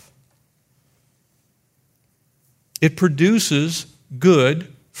himself. It produces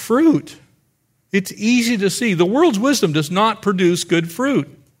good fruit. It's easy to see. The world's wisdom does not produce good fruit.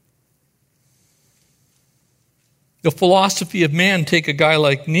 The philosophy of man, take a guy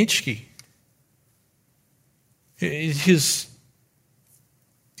like Nietzsche. His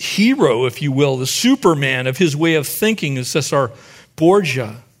hero, if you will, the Superman of his way of thinking is Cesar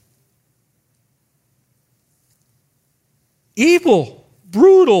Borgia. Evil,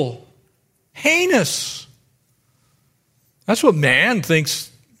 brutal, heinous. That's what man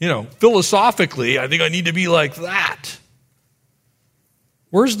thinks, philosophically. I think I need to be like that.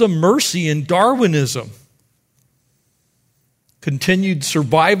 Where's the mercy in Darwinism? Continued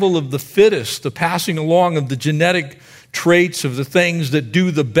survival of the fittest, the passing along of the genetic traits of the things that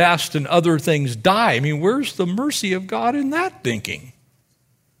do the best and other things die. I mean, where's the mercy of God in that thinking?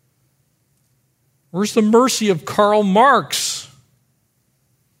 Where's the mercy of Karl Marx?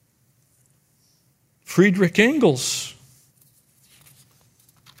 Friedrich Engels?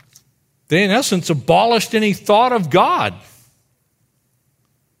 They, in essence, abolished any thought of God.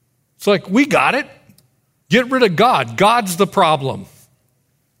 It's like, we got it. Get rid of God. God's the problem.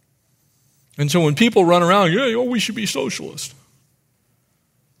 And so when people run around, we should be socialist.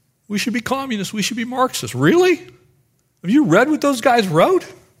 We should be communist. We should be Marxist. Really? Have you read what those guys wrote?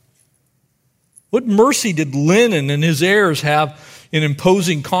 What mercy did Lenin and his heirs have in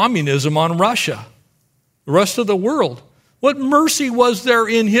imposing communism on Russia, the rest of the world? What mercy was there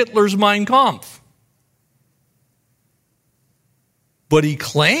in Hitler's Mein Kampf? But he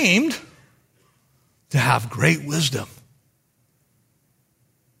claimed to have great wisdom.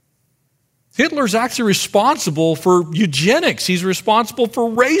 Hitler's actually responsible for eugenics. He's responsible for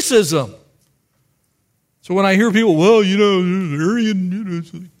racism. So when I hear people,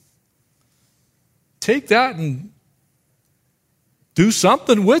 Aryan, take that and do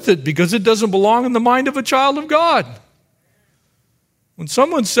something with it because it doesn't belong in the mind of a child of God. When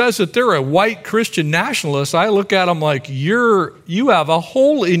someone says that they're a white Christian nationalist, I look at them like, you have a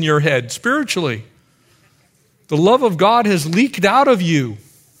hole in your head spiritually. The love of God has leaked out of you.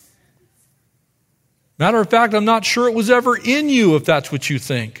 Matter of fact, I'm not sure it was ever in you if that's what you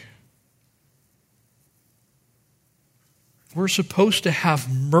think. We're supposed to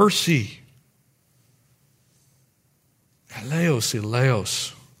have mercy. Eleos,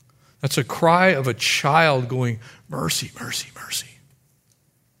 eleos. That's a cry of a child going, mercy, mercy, mercy.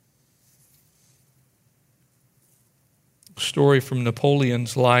 Story from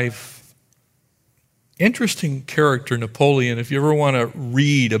Napoleon's life. Interesting character, Napoleon. If you ever want to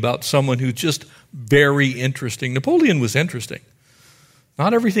read about someone who's just very interesting. Napoleon was interesting.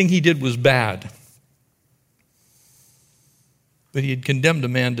 Not everything he did was bad. But he had condemned a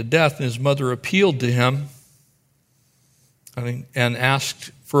man to death, and his mother appealed to him and asked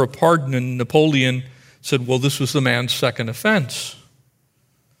for a pardon. And Napoleon said, well, this was the man's second offense.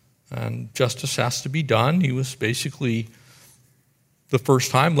 And justice has to be done. He was basically, the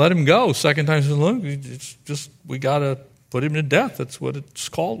first time, let him go. Second time, said, look, it's just, we got to put him to death. That's what it's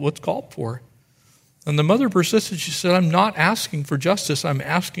called, what's called for. And the mother persisted. She said, I'm not asking for justice. I'm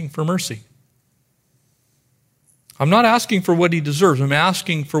asking for mercy. I'm not asking for what he deserves. I'm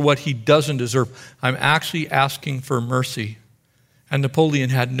asking for what he doesn't deserve. I'm actually asking for mercy. And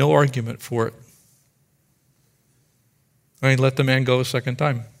Napoleon had no argument for it. And he let the man go a second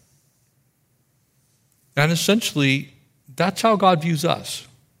time. And essentially, that's how God views us.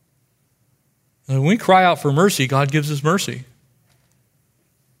 And when we cry out for mercy, God gives us mercy,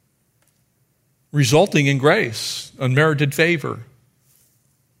 resulting in grace, unmerited favor.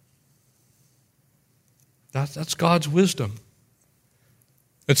 That's God's wisdom.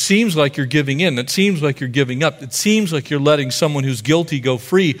 It seems like you're giving in. It seems like you're giving up. It seems like you're letting someone who's guilty go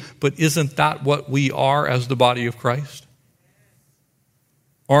free, but isn't that what we are as the body of Christ?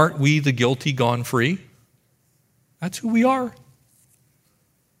 Aren't we the guilty gone free? That's who we are.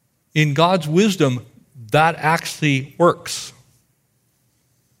 In God's wisdom, that actually works.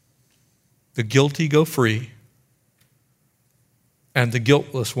 The guilty go free, and the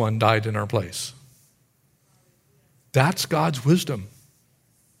guiltless one died in our place. That's God's wisdom.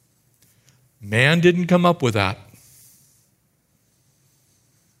 Man didn't come up with that.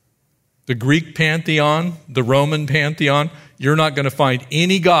 The Greek pantheon, the Roman pantheon, you're not going to find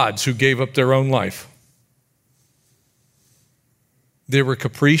any gods who gave up their own life. They were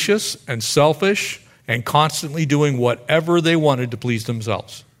capricious and selfish and constantly doing whatever they wanted to please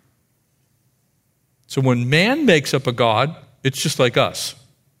themselves. So when man makes up a god, it's just like us.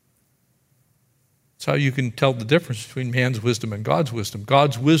 That's how you can tell the difference between man's wisdom and God's wisdom.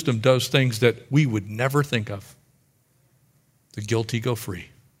 God's wisdom does things that we would never think of. The guilty go free.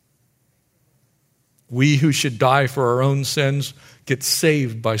 We who should die for our own sins get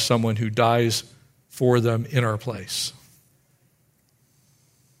saved by someone who dies for them in our place.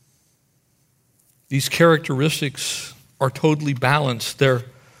 These characteristics are totally balanced. They're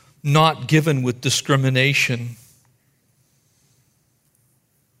not given with discrimination.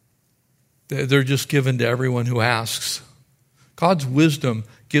 They're just given to everyone who asks. God's wisdom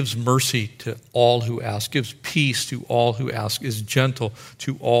gives mercy to all who ask, gives peace to all who ask, is gentle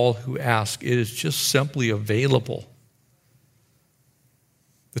to all who ask. It is just simply available.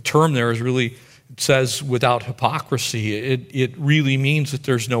 The term there is really, it says without hypocrisy. It really means that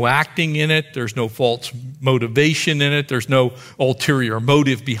there's no acting in it, there's no false motivation in it, there's no ulterior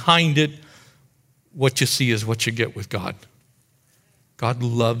motive behind it. What you see is what you get with God. God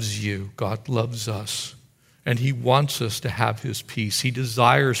loves you. God loves us. And he wants us to have his peace. He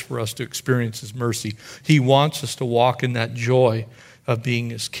desires for us to experience his mercy. He wants us to walk in that joy of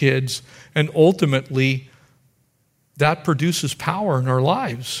being his kids. And ultimately, that produces power in our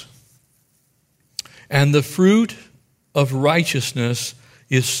lives. And the fruit of righteousness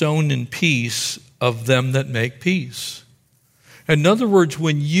is sown in peace of them that make peace. In other words,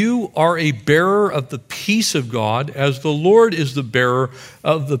 when you are a bearer of the peace of God, as the Lord is the bearer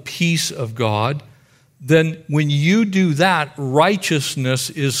of the peace of God, then when you do that, righteousness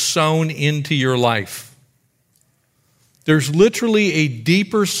is sown into your life. There's literally a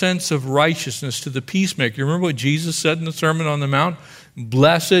deeper sense of righteousness to the peacemaker. You remember what Jesus said in the Sermon on the Mount?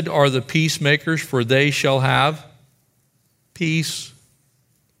 Blessed are the peacemakers, for they shall have peace.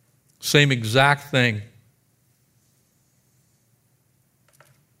 Same exact thing.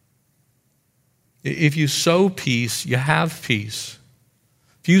 If you sow peace, you have peace.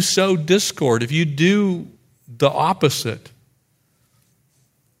 If you sow discord, if you do the opposite,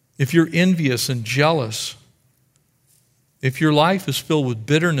 if you're envious and jealous, if your life is filled with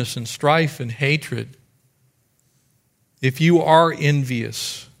bitterness and strife and hatred, if you are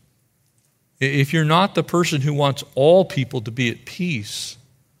envious, if you're not the person who wants all people to be at peace,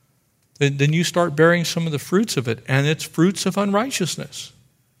 then you start bearing some of the fruits of it, and it's fruits of unrighteousness.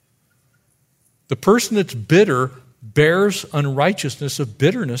 The person that's bitter bears unrighteousness of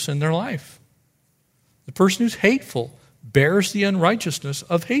bitterness in their life. The person who's hateful bears the unrighteousness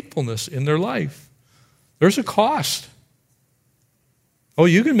of hatefulness in their life. There's a cost. Oh,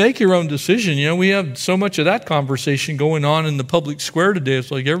 you can make your own decision. You know, we have so much of that conversation going on in the public square today.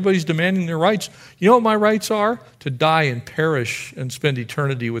 It's like everybody's demanding their rights. You know what my rights are? To die and perish and spend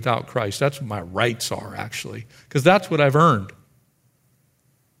eternity without Christ. That's what my rights are, actually, because that's what I've earned.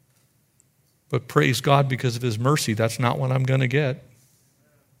 But praise God, because of his mercy, that's not what I'm going to get.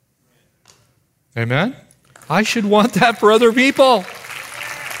 Amen? I should want that for other people.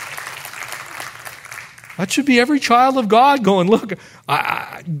 That should be every child of God going, look,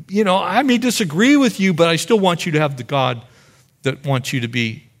 I may disagree with you, but I still want you to have the God that wants you to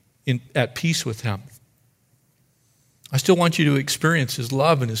be at peace with him. I still want you to experience his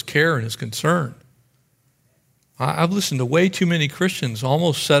love and his care and his concern. I've listened to way too many Christians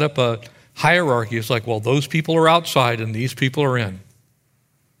almost set up a hierarchy. It's like, well, those people are outside and these people are in.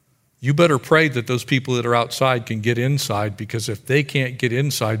 You better pray that those people that are outside can get inside, because if they can't get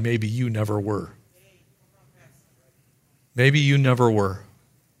inside, maybe you never were. Maybe you never were.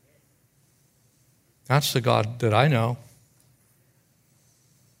 That's the God that I know.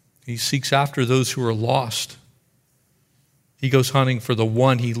 He seeks after those who are lost. He goes hunting for the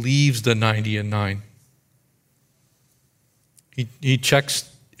one. He leaves the 99. He checks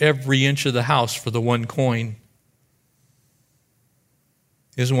every inch of the house for the one coin.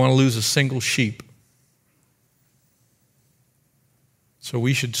 He doesn't want to lose a single sheep. So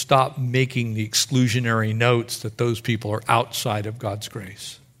we should stop making the exclusionary notes that those people are outside of God's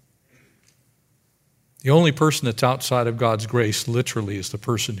grace. The only person that's outside of God's grace literally is the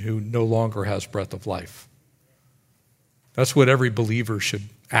person who no longer has breath of life. That's what every believer should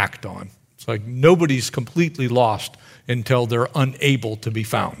act on. It's like nobody's completely lost until they're unable to be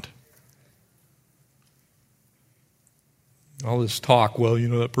found. All this talk, well,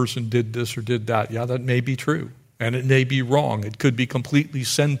 that person did this or did that. Yeah, that may be true. And it may be wrong. It could be completely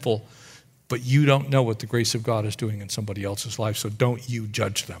sinful But you don't know what the grace of God is doing in somebody else's life, so don't you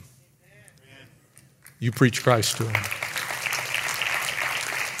judge them. You preach Christ to them.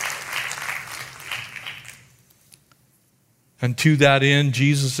 And to that end,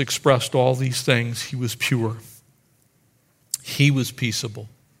 Jesus expressed all these things. He was pure. He was peaceable.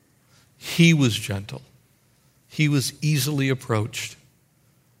 He was gentle. He was easily approached.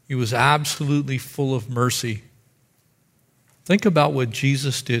 He was absolutely full of mercy. Think about what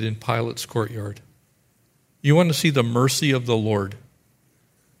Jesus did in Pilate's courtyard. You want to see the mercy of the Lord.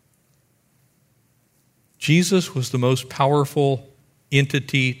 Jesus was the most powerful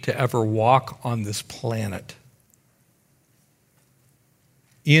entity to ever walk on this planet.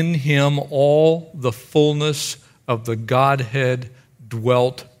 In him, all the fullness of the Godhead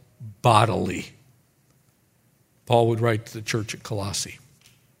dwelt bodily. Paul would write to the church at Colossae.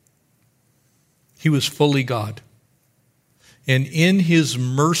 He was fully God. And in his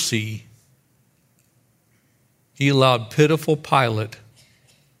mercy, he allowed pitiful Pilate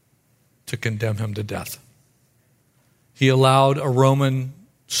to condemn him to death. He allowed a Roman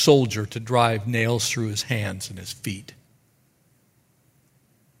soldier to drive nails through his hands and his feet.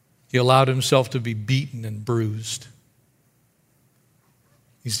 He allowed himself to be beaten and bruised.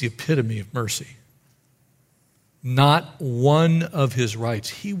 He's the epitome of mercy. Not one of his rights.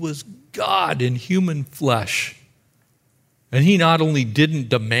 He was God in human flesh. And he not only didn't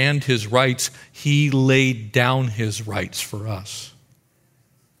demand his rights, he laid down his rights for us.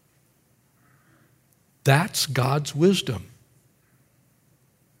 That's God's wisdom.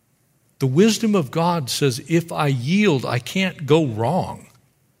 The wisdom of God says, if I yield, I can't go wrong.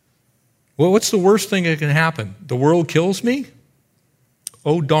 Well, what's the worst thing that can happen? The world kills me?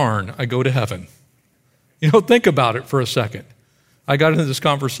 Oh, darn, I go to heaven. Think about it for a second. I got into this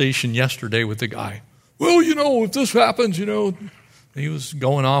conversation yesterday with a guy. Well, if this happens, he was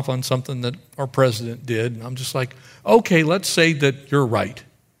going off on something that our president did. And I'm just like, okay, let's say that you're right.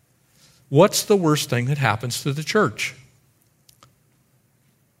 What's the worst thing that happens to the church?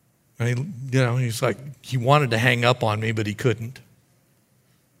 He's like, he wanted to hang up on me, but he couldn't.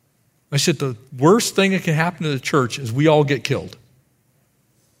 I said, the worst thing that can happen to the church is we all get killed.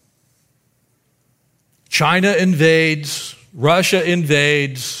 China invades, Russia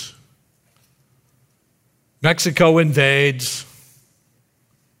invades, Mexico invades,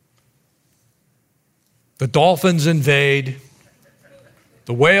 the dolphins invade,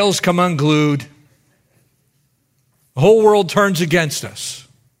 the whales come unglued, the whole world turns against us.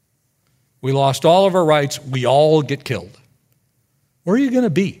 We lost all of our rights, we all get killed. Where are you going to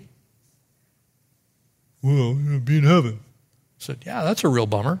be? Well, I'm going to be in heaven. I said, yeah, that's a real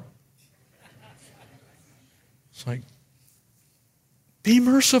bummer. It's like, be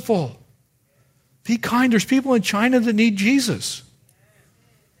merciful. Be kind. There's people in China that need Jesus.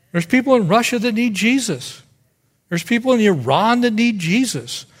 There's people in Russia that need Jesus. There's people in Iran that need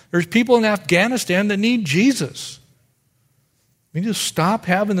Jesus. There's people in Afghanistan that need Jesus. We just stop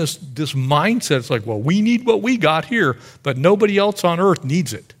having this mindset. It's like, well, we need what we got here, but nobody else on earth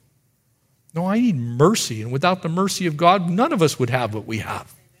needs it. No, I need mercy. And without the mercy of God, none of us would have what we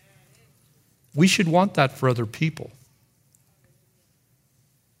have. We should want that for other people.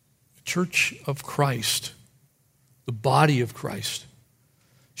 The church of Christ, the body of Christ,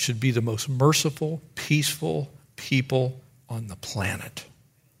 should be the most merciful, peaceful people on the planet.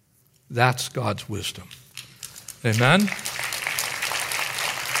 That's God's wisdom. Amen?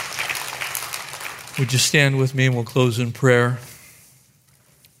 Would you stand with me and we'll close in prayer?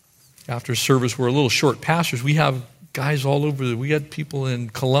 After service, we're a little short pastors. We have guys all over. We had people in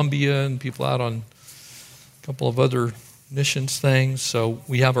Colombia and people out on a couple of other missions things. So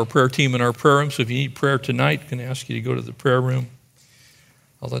we have our prayer team in our prayer room. So if you need prayer tonight, I can ask you to go to the prayer room.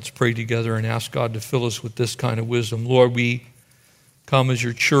 Let's pray together and ask God to fill us with this kind of wisdom. Lord, we come as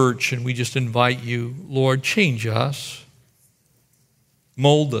your church and we just invite you, Lord, change us.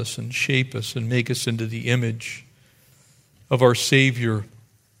 Mold us and shape us and make us into the image of our Savior.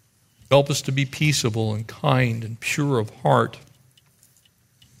 Help us to be peaceable and kind and pure of heart,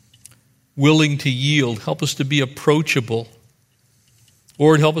 willing to yield. Help us to be approachable.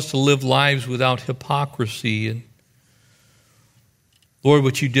 Lord, help us to live lives without hypocrisy. And Lord,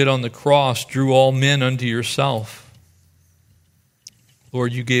 what you did on the cross drew all men unto yourself.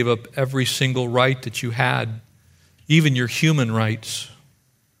 Lord, you gave up every single right that you had, even your human rights.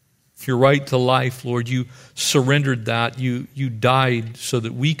 Your right to life, Lord, you surrendered that. You died so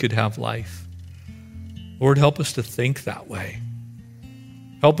that we could have life. Lord, help us to think that way.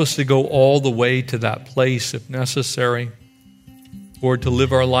 Help us to go all the way to that place if necessary. Lord, to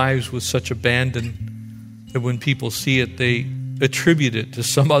live our lives with such abandon that when people see it, they attribute it to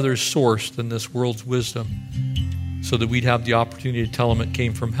some other source than this world's wisdom, so that we'd have the opportunity to tell them it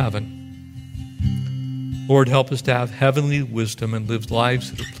came from heaven. Lord, help us to have heavenly wisdom and live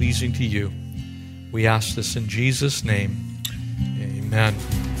lives that are pleasing to you. We ask this in Jesus' name. Amen.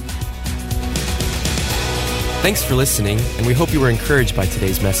 Thanks for listening, and we hope you were encouraged by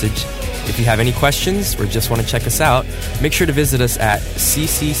today's message. If you have any questions or just want to check us out, make sure to visit us at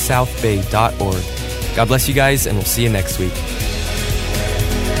ccsouthbay.org. God bless you guys, and we'll see you next week.